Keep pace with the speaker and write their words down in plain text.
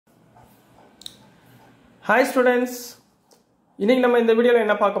Hi students, இன்னைக்கு நம்ம இந்த வீடியோல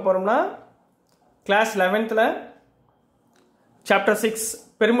என்ன பார்க்க போறோம்னா class 11th ல chapter 6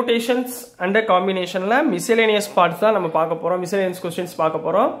 permutations and combination ல miscellaneous parts தான் நம்ம பார்க்க போறோம். miscellaneous questions பார்க்க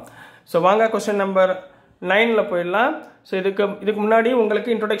போறோம். So வாங்க question number 9 ல போயிடலாம். So இதுக்கு முன்னாடி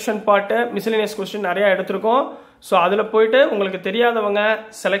உங்களுக்கு introduction part miscellaneous question நிறைய எடுத்துறோம். So அதுல போய்ட்டு உங்களுக்கு தெரியாதவங்க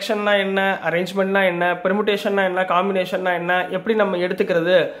செலக்ஷன்னா என்ன, அரேஞ்ச்மென்ட்னா என்ன, பெர்முடேஷன்னா என்ன, காம்பினேஷன்னா என்ன, எப்படி நம்ம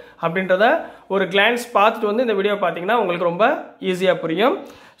எடுத்துக்கிறது அப்படின்றத ஒரு glance பார்த்துட்டு வந்து இந்த வீடியோ பாத்தீங்கன்னா உங்களுக்கு ரொம்ப ஈஸியா புரியும்.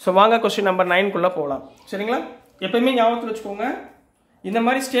 So வாங்க question number 9 குள்ள போலாம். சரிங்களா? எப்பவுமே ஞாபகத்துல வச்சுக்கோங்க. இந்த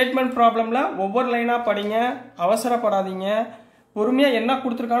மாதிரி ஸ்டேட்மென்ட் ப்ராப்ளம்ல ஒவ்வொரு லைனா படிங்க, அவசரப்படாதீங்க. பொறுமையா என்ன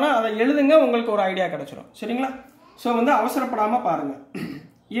கொடுத்திருக்கானோ அதை எழுதுங்க, உங்களுக்கு ஒரு ஐடியா கிடைச்சிரும். சரிங்களா? சோ வந்து அவசரப்படாம பாருங்க.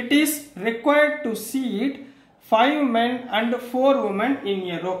 It is required to seat 5 men and 4 women in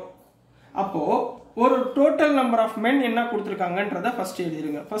a row. அப்போ ஒரு total number of men என்ன கொடுத்திருக்காங்கன்றத first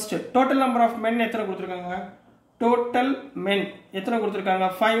எழுதிருங்க. First total number of men எத்தனை கொடுத்திருக்காங்க? total men எத்தனை கொடுத்திருக்காங்க?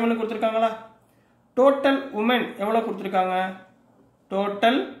 5 னு கொடுத்திருக்காங்களா? total women எவ்வளவு கொடுத்திருக்காங்க?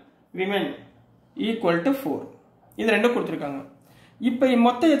 total women equal to 4. இது ரெண்டும் கொடுத்திருக்காங்க. இப்போ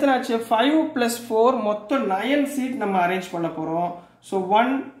மொத்தம் எத்தனை ஆச்சு? 5 plus 4 மொத்தம் 9 சீட் நம்ம அரேஞ்ச் பண்ண போறோம். So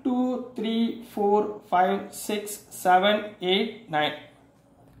 1 2 3 4 5 6 7 8 9.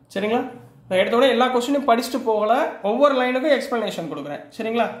 சரிங்களா? நான் எடுத்தோட எல்லா क्वेश्चनயும் படிச்சிட்டு போகல, ஒவ்வொரு லைனுக்கும் எக்ஸ்பிளனேஷன் கொடுக்கிறேன்.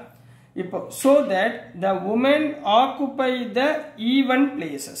 சரிங்களா? இப்போ so that the women occupy the even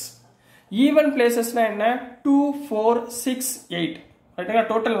places. Even placesனா என்ன? 2 4 6 8. ரைட்டா?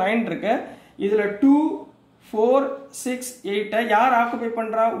 டோட்டல் 9 இருக்கு. இதுல 2 4 6 8 யார் ஆக்குபை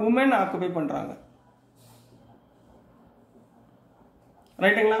பண்றா? women ஆக்குபை பண்றாங்க.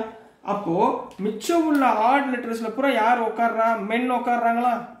 ரைட்டுங்களா? அப்போ மிச்சம் உள்ள ஆட் லெட்டர்ஸ்ல பூரா யார் உட்கார்றா? men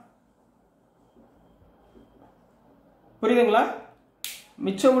உட்கார்றாங்களா? புரியுதுங்களா?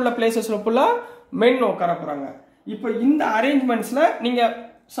 மிச்சம் உள்ள பிளேसेसல பூரா men உட்கார போறாங்க. இப்போ இந்த அரேஞ்ச்மெண்ட்ஸ்ல நீங்க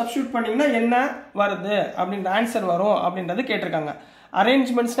சப்ஸ்டிட்யூட் பண்ணீங்கன்னா என்ன வருது அப்படின்ற ஆன்சர் வரும் அப்படின்றது கேட்டிருக்காங்க.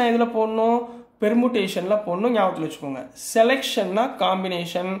 அரேஞ்ச்மெண்ட்ஸ்னா எதுல போடணும்? பெர்முடேஷன்ல போடணும், ஞாபகத்துல வச்சுக்கோங்க. செலக்ஷன்னா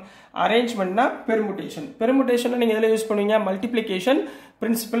காம்பினேஷன், அரேஞ்ச்மெண்ட்னா பெர்முடேஷன். பெர்முடேஷன் நீங்க எதுல யூஸ் பண்ணுவீங்க? மல்டிப்ளிகேஷன்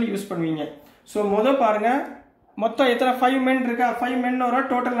பிரின்சிபல் யூஸ் பண்ணுவீங்க. சோ பாருங்க, மொத்தம் எத்தனை 5 men இருக்கா? 5 men or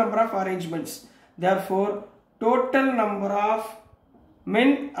total number of arrangements. Therefore total number of men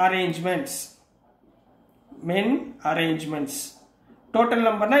arrangements total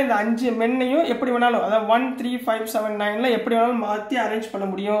நம்பர்னா இந்த 5 மென்னையும் எப்படி வேணாலும், அதாவது 1 3 5 7 9ல எப்படி வேணாலும் மாத்தி அரேஞ்ச் பண்ண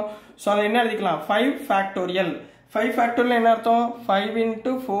முடியும். சோ அதை என்ன எழுதிக்கலாம்? 5 ஃபேக்டோரியல். 5 ஃபேக்டோரியல் என்ன அர்த்தம்? 5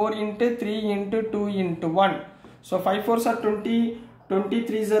 into 4 into 3 into 2 into 1. So 5 4s are 20,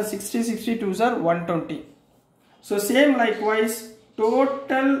 23s are 60, 62s are 120. So same likewise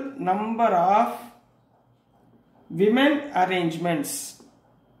total number of women arrangements.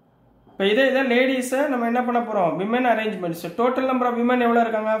 இப்போ இதே லேடிஸ் நம்ம என்ன பண்ண போறோம்? Women arrangements. Total number of women எவ்வளவு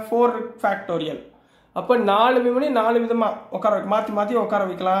இருக்காங்க? 4 ஃபேக்டோரியல். அப்ப 4 விமனை 4 விதமா மாத்தி உட்கார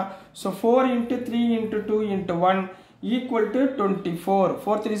வைக்கலாம். So 4 into 3 into 2 into 1 equal to 24.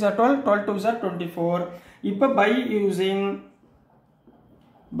 4 3s are 12, 12 2s are 24. இப்போ by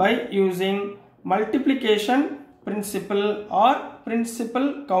using multiplication principle or principal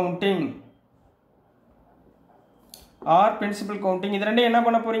counting இது ரெண்டையும் என்ன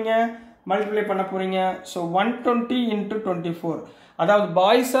பண்ண போறீங்க? மல்டிப்ளை பண்ண போறீங்க. So 120 into 24. அதாவது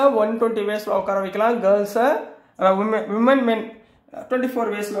பாய்ஸ 120 வேஸ்ல உட்கார வைக்கலாம், गर्ल्स women men 24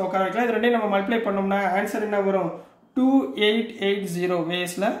 வேஸ்ல உட்கார வைக்கலாம். இது ரெண்டையும் நம்ம மல்டிப்ளை பண்ணோம்னா ஆன்சர் என்ன வரும்? 2880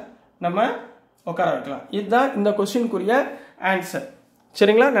 வேஸ்ல நம்ம உட்கார வைக்கலாம். இதுதான் இந்த क्वेश्चनக்குரிய ஆன்சர்.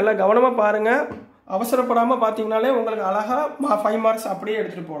 சரிங்களா? நல்லா கவனமா பாருங்க. அவசரப்படாம பாத்தீங்கனாலே உங்களுக்கு அழகா 5 மார்க்ஸ் அப்படியே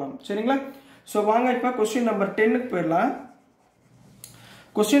எடுத்துட்டு போலாம். சரிங்களா? சோ வாங்க இப்ப क्वेश्चन நம்பர் 10 க்கு போயிடலாம்.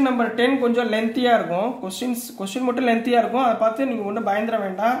 क्वेश्चन நம்பர் 10 கொஞ்சம் லென்த்தியா இருக்கும். क्वेश्चन மட்டும் லென்த்தியா இருக்கும். அதை பார்த்து நீங்க ஒன்றும் பயந்துட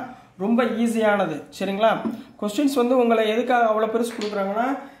வேண்டாம், ரொம்ப ஈஸியானது. சரிங்களா? क्वेश्चंस வந்து உங்களை எதுக்காக அவ்வளவு பெருசு கொடுக்குறாங்கன்னா,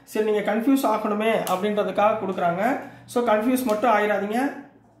 சரி நீங்க கன்ஃபியூஸ் ஆகணுமே அப்படின்றதுக்காக கொடுக்குறாங்க. சோ கன்ஃபியூஸ் மட்டும் ஆயிராதீங்க.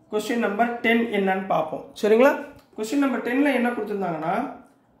 क्वेश्चन நம்பர் 10 என்னன்னு பார்ப்போம். சரிங்களா? क्वेश्चन நம்பர் 10ல என்ன கொடுத்திருந்தாங்கன்னா,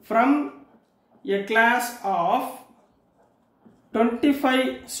 from a class of 25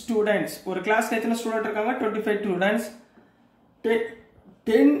 students, ஒரு கிளாஸ்ல எத்தனை ஸ்டூடண்ட் இருக்காங்க? 25 students.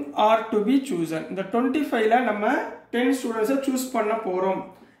 10 are to be chosen. இந்த 25ல நம்ம 10 ஸ்டூடண்ட்ஸை சூஸ் பண்ண போறோம்.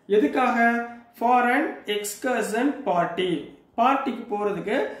 எதுக்காக? for an excursion party. பார்ட்டிக்கு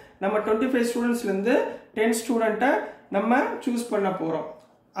போறதுக்கு நம்ம 25 ஸ்டூடண்ட்ஸ்ல இருந்து 10 ஸ்டூடண்ட்டை நம்ம சூஸ் பண்ண போறோம்.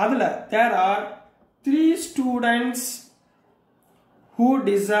 அதுல there are 3 students who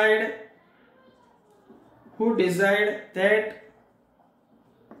decide that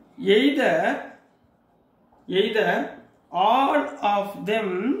either all of them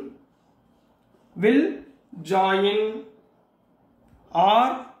will join or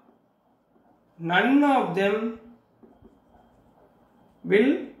none of them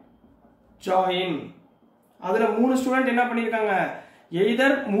will join. அதுல மூணு ஸ்டூடெண்ட் என்ன பண்ணிருக்காங்க,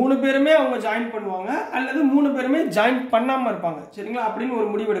 எய்தர் மூணு பேருமே அவங்க ஜாயின் பண்ணுவாங்க அல்லது மூணு பேருமே ஜாயின் பண்ணாம இருப்பாங்க. சரிங்களா, அப்படின்னு ஒரு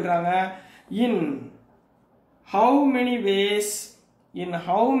முடிவு எடுக்கிறாங்க. in how many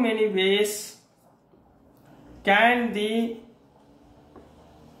ways can the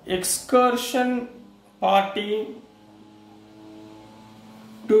excursion party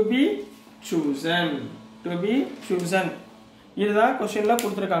to be chosen. இதுதான் क्वेश्चनல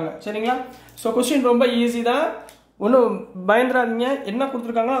கொடுத்திருக்காங்க. சரிங்களா, சோ क्वेश्चन ரொம்ப ஈஸி தான், ஒன்றும் பயந்துராதீங்க. என்ன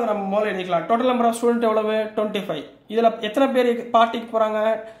கொடுத்துருக்காங்களோ அதை நம்ம முதல்ல எழுதிக்கலாம். டோட்டல் நம்பர் ஆஃப் ஸ்டூடெண்ட் எவ்வளவு 25. இதில் எத்தனை பேர் பார்ட்டிக்கு போகிறாங்க,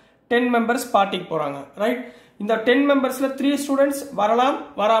 10 மெம்பர்ஸ் பார்ட்டிக்கு போகிறாங்க. ரைட், இந்த 10 மெம்பர்ஸில் 3 ஸ்டூடெண்ட்ஸ் வரலாம்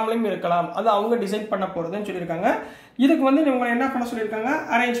வராமலையும் இருக்கலாம், அது அவங்க டிசைட் பண்ண போகிறதுன்னு சொல்லியிருக்காங்க. இதுக்கு வந்து இவங்க என்ன பண்ண சொல்லியிருக்காங்க,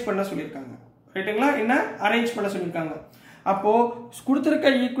 அரேஞ்ச் பண்ண சொல்லியிருக்காங்க. ரைட்டுங்களா, என்ன அரேஞ்ச் பண்ண சொல்லியிருக்காங்க. அப்போ கொடுத்துருக்க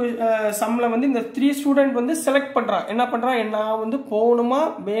சம்ல வந்து இந்த 3 ஸ்டூடெண்ட் வந்து செலக்ட் பண்ணுறான். என்ன பண்ணுறான், நான் வந்து போகணுமா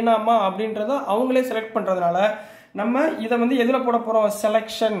வேணாமா அப்படின்றத அவங்களே செலக்ட் பண்ணுறதுனால நம்ம இதை வந்து எதில் போட போகிறோம்,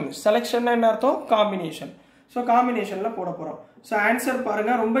 செலெக்ஷன் என்ன அர்த்தம், காம்பினேஷன். ஸோ காம்பினேஷனில் போட போகிறோம். ஸோ ஆன்சர்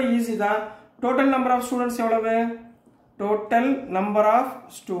பாருங்க, ரொம்ப ஈஸி தான். டோட்டல் நம்பர் ஆஃப் ஸ்டூடெண்ட்ஸ் எவ்வளவு, டோட்டல் நம்பர் ஆஃப்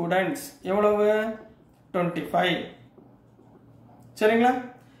ஸ்டூடெண்ட்ஸ் எவ்வளவு 25. சரிங்களா,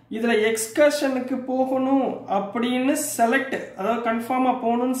 இதுல எக்ஸ்கர்ஷனுக்கு போகணும் அப்படின்னு செலக்ட், அதாவது கன்ஃபார்மா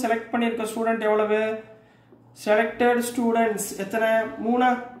போகணும்னு செலக்ட் பண்ணியிருக்க ஸ்டூடெண்ட் எவ்வளவு, செலக்டட் ஸ்டூடெண்ட்ஸ் எத்தனை,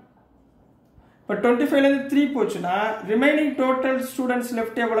 3. இப்போ 25லேருந்து 3 போச்சுன்னா ரிமைனிங் டோட்டல் ஸ்டூடெண்ட்ஸ்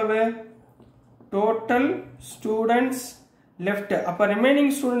லெஃப்ட் எவ்வளவு, டோட்டல் ஸ்டூடெண்ட்ஸ் லெஃப்ட். அப்போ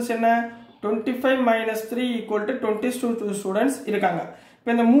ரிமைனிங் ஸ்டூடெண்ட்ஸ் என்ன, 25 - 3 = 22 ஸ்டூடெண்ட்ஸ் இருக்காங்க. இப்போ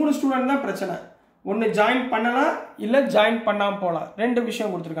இந்த 3 ஸ்டூடெண்ட் தான் பிரச்சனை. ஒன்று ஜாயின் பண்ணலாம் இல்லை ஜாயின் பண்ணாமல் போகலாம். 2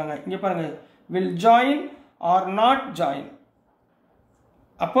 விஷயம் கொடுத்துருக்காங்க. இங்கே பாருங்க, will join R not join.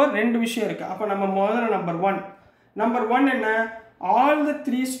 அப்போ 2 விஷயம் இருக்கு. அப்போ நம்ம முதல்ல நம்பர் 1 என்ன, all the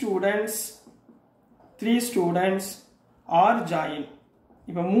 3 students are join.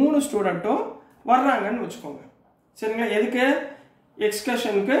 இப்போ 3 ஸ்டூடெண்ட்டும் வர்றாங்கன்னு வச்சுக்கோங்க. சரிங்களா, எதுக்கு,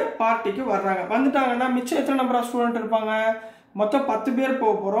 எக்ஸ்கர்ஷனுக்கு பார்ட்டிக்கு வர்றாங்க. வந்துட்டாங்கன்னா மிச்சம் எத்தனை நம்பர் ஆஃப் ஸ்டூடெண்ட் இருப்பாங்க, மொத்தம் 10 பேர்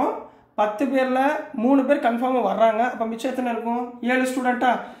போக போகிறோம். 10 பேரில் 3 பேர் கன்ஃபார்மாக வர்றாங்க. அப்போ மிச்சம் எத்தனை இருக்கும், 7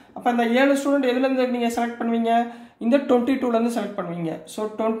 ஸ்டூடெண்ட்டா. அப்போ இந்த 7 ஸ்டூடெண்ட் எதுலேருந்து நீங்கள் செலக்ட் பண்ணுவீங்க, இந்த 22லேருந்து செலக்ட் பண்ணுவீங்க. So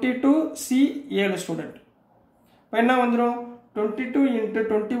 22C 7 student. இப்போ என்ன வந்துடும், 22 ×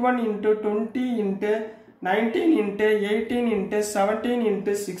 21 × 20 × 19 × 18 × 17 ×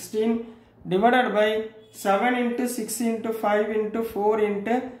 16 divided by 7 × 6 × 5 × 4 ×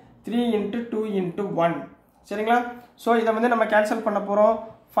 3 × 2 × 1. சரிங்களா, ஸோ இதை வந்து நம்ம கேன்சல் பண்ண போகிறோம்.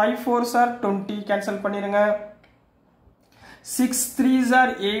 5 4s are 20 கேன்சல் பண்ணிடுங்க. 6 3s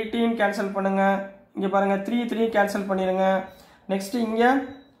are 18 கேன்சல் பண்ணுங்க. இங்கே பாருங்க 3 கேன்சல் பண்ணிடுங்க. நெக்ஸ்ட் இங்கே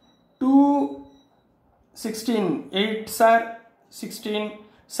 2 16 8s are 16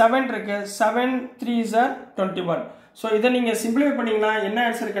 7 இருக்கு, 7 3s are 21. ஸோ இதை நீங்கள் சிம்பிளிஃபை பண்ணிங்கன்னா என்ன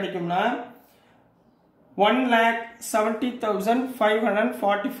ஆன்சர் கிடைக்கும்னா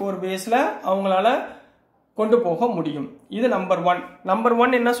 1,70,544 பேஸில் அவங்களால கொண்டு போக முடியும். இது நம்பர் 1. நம்பர்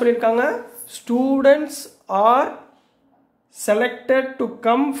 1 என்ன சொல்லியிருக்காங்க, students are selected to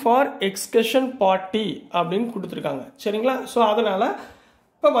come for excursion party அப்படின்னு கொடுத்துருக்காங்க. சரிங்களா, ஸோ அதனால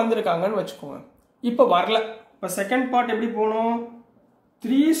இப்போ வந்திருக்காங்கன்னு வச்சுக்கோங்க. இப்போ வரல. இப்போ செகண்ட் பார்ட் எப்படி போகணும்,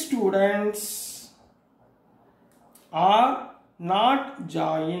 3 ஸ்டூடெண்ட்ஸ் ஆர் நாட்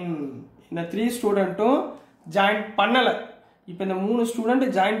ஜாயின். இந்த 3 ஸ்டூடெண்ட்டும் ஜாயின் பண்ணலை. இப்போ இந்த 3 ஸ்டூடெண்ட்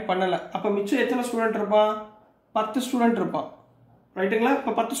ஜாயின் பண்ணலை. அப்போ மிச்சம் எத்தனை ஸ்டூடெண்ட் இருப்பான், 10 ஸ்டூடெண்ட் இருப்பான். ரைட்டுங்களா,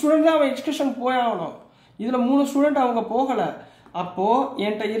 இப்போ 10 ஸ்டூடெண்ட் தான் அவன் எக்ஸ்கர்ஷன் போயாகணும். இதில் 3 ஸ்டூடெண்ட் அவங்க போகலை. அப்போது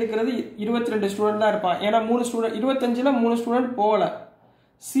என்கிட்ட இருக்கிறது 22 ஸ்டூடெண்ட் தான் இருப்பான். ஏன்னா 3 ஸ்டூடெண்ட் 25ல் 3 ஸ்டூடெண்ட் போகலை.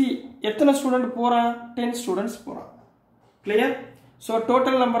 சி எத்தனை ஸ்டூடெண்ட் போகிறான், 10 ஸ்டூடெண்ட்ஸ் போகிறான். Clear. So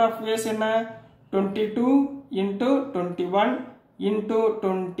total number of ways என்ன, 22 × 21 ×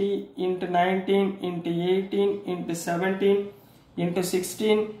 20 × 19 × 18 × 17 ×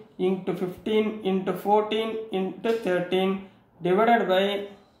 16 × 15 × 14 × 13 divided by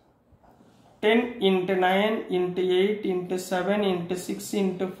 10 × 9 × 8 × 7 × 6 ×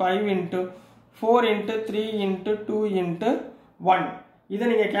 5 × 4 × 3 × 2 × 1. இதை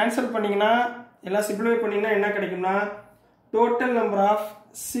நீங்கள் கேன்சல் பண்ணிங்கன்னா எல்லாம் சிம்பிளிஃபை பண்ணிங்கன்னா என்ன கிடைக்கும்னா டோட்டல் நம்பர் ஆஃப்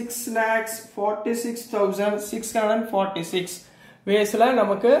 6,46,646 வேஸில்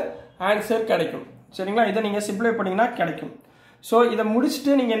நமக்கு ஆன்சர் கிடைக்கும். சரிங்களா, இதை நீங்கள் சிம்பிளிஃபை பண்ணிங்கன்னா கிடைக்கும். ஸோ இதை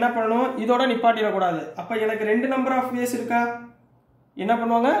முடிச்சுட்டு நீங்கள் என்ன பண்ணணும், இதோட நிப்பாட்டிடக்கூடாது. அப்போ எனக்கு 2 நம்பர் ஆஃப் வேஸ் இருக்கா, என்ன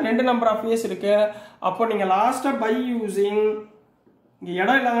பண்ணுவாங்க, 2 நம்பர் ஆஃப் வேஸ் இருக்கு. அப்போ நீங்கள் லாஸ்ட்டாக பை யூஸிங், இங்கே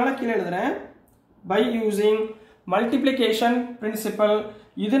இடம் இல்லாதனால கீழே எழுதுறேன், by using multiplication principle.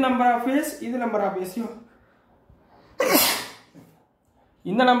 இது number of ways, இது number of ways.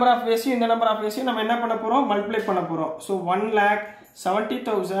 இந்த number of ways, இந்த number of ways நம்ம என்ன பண்ண போறோம்? Multiply பண்ண போறோம். So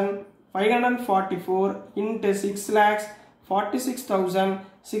 1,70,544 into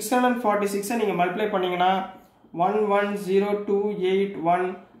 6,46,646 நீங்க multiply பண்ணீங்கன்னா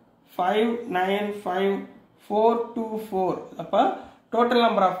 110281595424. அப்ப total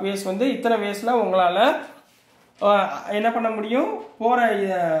number of ways வந்து இத்தனை waysல உங்களால என்ன பண்ண முடியும்? போற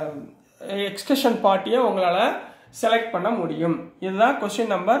எக்ஸ்கர்ஷன் பார்ட்டியை உங்களால செலக்ட் பண்ண முடியும். இதுதான் question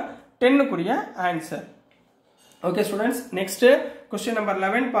number 10 குரிய answer. Okay students, next question number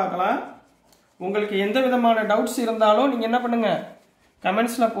 11 பார்க்கலாம். உங்களுக்கு எந்த விதமான டவுட்ஸ் இருந்தாலும் நீங்க என்ன பண்ணுங்க?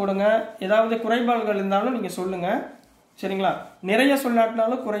 கமெண்ட்ஸ்ல போடுங்க. ஏதாவது குறைபாடுகள் இருந்தாலும் நீங்க சொல்லுங்க. சரிங்களா? நிறைய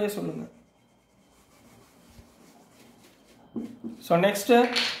சொல்லாட்டினாலும் குறைய சொல்லுங்க. சோ நெக்ஸ்ட்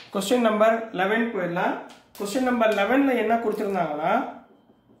क्वेश्चन நம்பர் 11 போயிடலாம். क्वेश्चन நம்பர் 11ல என்ன கொடுத்திருந்தாங்கன்னா,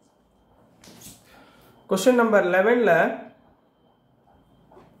 question number 11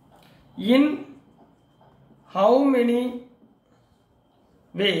 in how many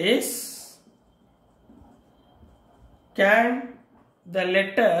ways can the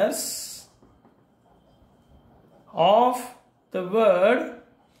letters of the word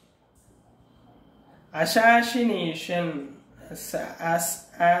assassination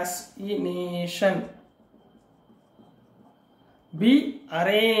be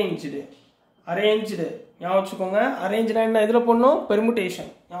arranged ஞாபகம் வச்சுக்கோங்க. அரேஞ்ச்னா என்ன? இதுல போடணும்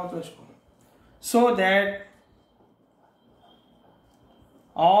பெர்முடேஷன். ஞாபகம் வச்சுக்கோங்க. so that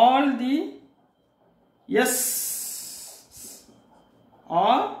all the s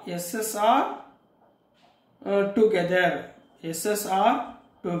or s's are together. s's are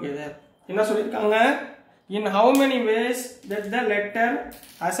together. என்ன சொல்லிருக்காங்க? in how many ways that the letter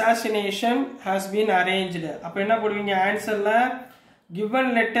assassination has been arranged. அப்ப என்ன போடுவீங்க ஆன்சர்ல? given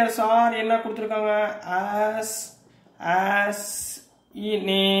letters are என்ன கொடுத்திருக்காங்க?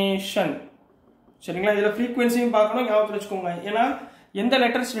 assassination. சரிங்களா? இதுல frequency-யும் பார்க்கணும். ஞாபகத்துல வச்சுக்கோங்க. ஏன்னா எந்த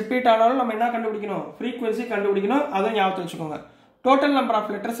லெட்டர்ஸ் ரிப்பீட் ஆனாலும் நம்ம என்ன கண்டுபிடிக்கணும்? frequency கண்டுபிடிக்கணும். அதை ஞாபகத்துல வச்சுக்கோங்க. டோட்டல் நம்பர்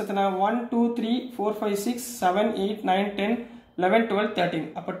ஆஃப் லெட்டர்ஸ் எத்தனை? 1 2 3 4 5 6 7 8 9 10 11 12 13.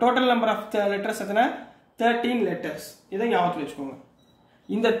 அப்ப டோட்டல் நம்பர் ஆஃப் லெட்டர்ஸ் எத்தனை? 13 லெட்டர்ஸ். இதை ஞாபகத்துல வச்சுக்கோங்க.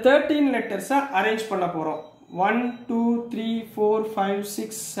 இந்த 13 லெட்டர்ஸை அரேஞ்ச் பண்ண போறோம். 1 2 3 4 5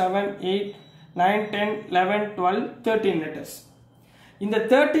 6 7 8 9 10 11 12 13 letters. இந்த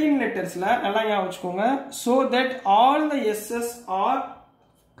 13 lettersல நல்லா ஞாபகம் வச்சுக்கோங்க. so that all the s's are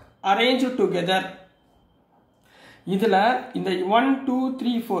arranged together. இதுல இந்த 1 2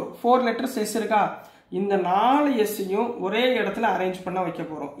 3 4 letters s இருக்கா? இந்த 4 s-யும் ஒரே இடத்துல அரேஞ்ச் பண்ண வைக்க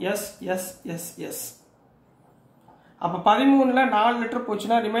போறோம். s s s s. அப்ப 13ல 4 லெட்டர்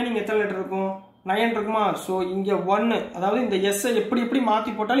போச்சுன்னா ரிமைனிங் எத்தனை லெட்டர் இருக்கும்? 9 இருக்குமா? சோ இங்க 1, அதாவது இந்த s எப்படி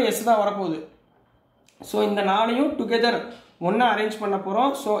மாத்தி போட்டாலும் s தான் வரப்போகுது. சோ இந்த 4யும் டுகெதர் ஒண்ணா அரேஞ்ச் பண்ண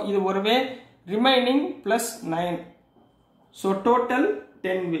போறோம். சோ இது ஒருவே remaining plus 9. So total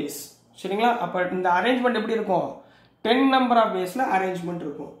 10 ways. சரிங்களா? அப்ப இந்த அரேஞ்ச்மென்ட் எப்படி இருக்கும்? 10 நம்பர் ஆஃப் வேஸ்ல அரேஞ்ச்மென்ட்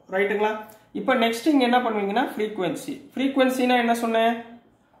இருக்கும். ரைட்டுங்களா? இப்போ நெக்ஸ்ட் இங்க என்ன பண்ணுவீங்கன்னா frequency. frequencyனா என்ன சொன்னேன்?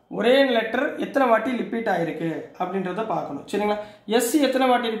 ஒரே லெட்டர் எத்தனை வாட்டி ரிப்பீட் ஆயிருக்கு அப்படின்றத பார்க்கணும். சரிங்களா? s எத்தனை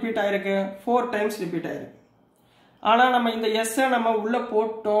வாட்டி ரிப்பீட் ஆயிருக்கு? 4 டைம்ஸ் ரிப்பீட் ஆயிருக்கு. ஆனா நம்ம இந்த s நம்ம உள்ள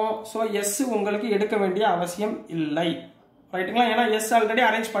போட்டோம். சோ s உங்களுக்கு எடுக்க வேண்டிய அவசியம் இல்லை. ரைட்டுங்களா? ஏன்னா s ஆல்ரெடி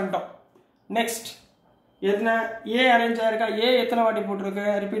அரேஞ்ச் பண்ணிட்டோம். நெக்ஸ்ட் என்ன? a அரேஞ்ச் ஆயிருக்கா? a எத்தனை வாட்டி போட்டுருக்கு?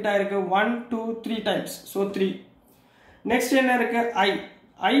 ரிப்பீட் ஆயிருக்கு 1 2 3 டைம்ஸ். சோ 3. நெக்ஸ்ட் என்ன இருக்கு?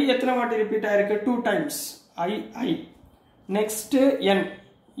 i எத்தனை வாட்டி ரிப்பீட் ஆயிருக்கு? 2 டைம்ஸ். i. நெக்ஸ்ட்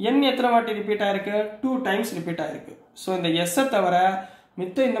n எத்தனை வாட்டி ரிப்பீட் ஆயிருக்கு? 2 டைம்ஸ் ரிப்பீட் ஆயிருக்கு. சோ இந்த s தவிர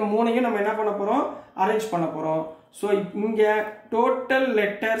மித்த இந்த மூணையும் நம்ம என்ன பண்ண போறோம்? அரேஞ்ச் பண்ண போறோம். சோ இங்க total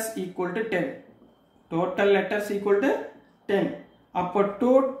letters equal to 10. total letters equal to 10. அப்ப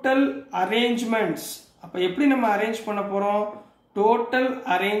total arrangements, அப்ப எப்படி நம்ம அரேஞ்ச் பண்ண போறோம்? total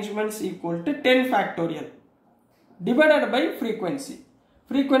arrangements equal to 10 factorial divided by frequency.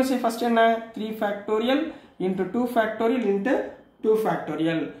 frequency first என்ன? 3 factorial into 2 factorial into 2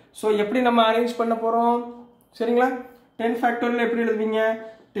 factorial. so எப்படி நம்ம அரேஞ்ச் பண்ண போறோம்? சரிங்களா? 10 factorial எப்படி எழுதுவீங்க?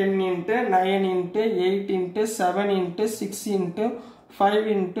 10 into 9 into 8 into 7 into 6 into 5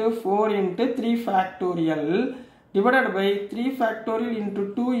 into 4 into 3 factorial divided by 3 factorial into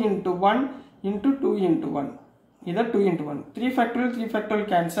 2 into 1 into 2 into 1. Either 2 into 1. 3 factorial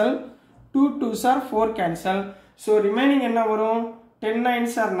cancel. 2 2s are 4 cancel. So remaining enna varum? 10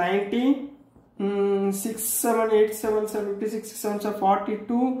 9s are 90. 6 7 8 7 76 6 7s are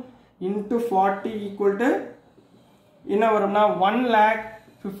 42 into 40 equal to enna varumna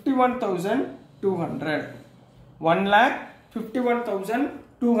 1,51,000 200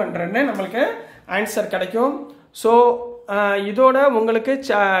 1,51,200 நம்மளுக்கு answer கிடைக்கும். So இதோட உங்களுக்கு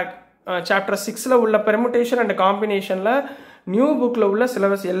chapter 6ல் உள்ள permutation and காம்பினேஷனில் new புக்கில் உள்ள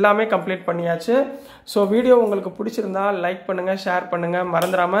syllabus எல்லாமே complete பண்ணியாச்சு. ஸோ வீடியோ உங்களுக்கு பிடிச்சிருந்தா லைக் பண்ணுங்கள், ஷேர் பண்ணுங்கள்,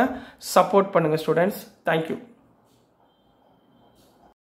 மறந்துடாமல் சப்போர்ட் பண்ணுங்கள் ஸ்டூடெண்ட்ஸ். தேங்க்யூ.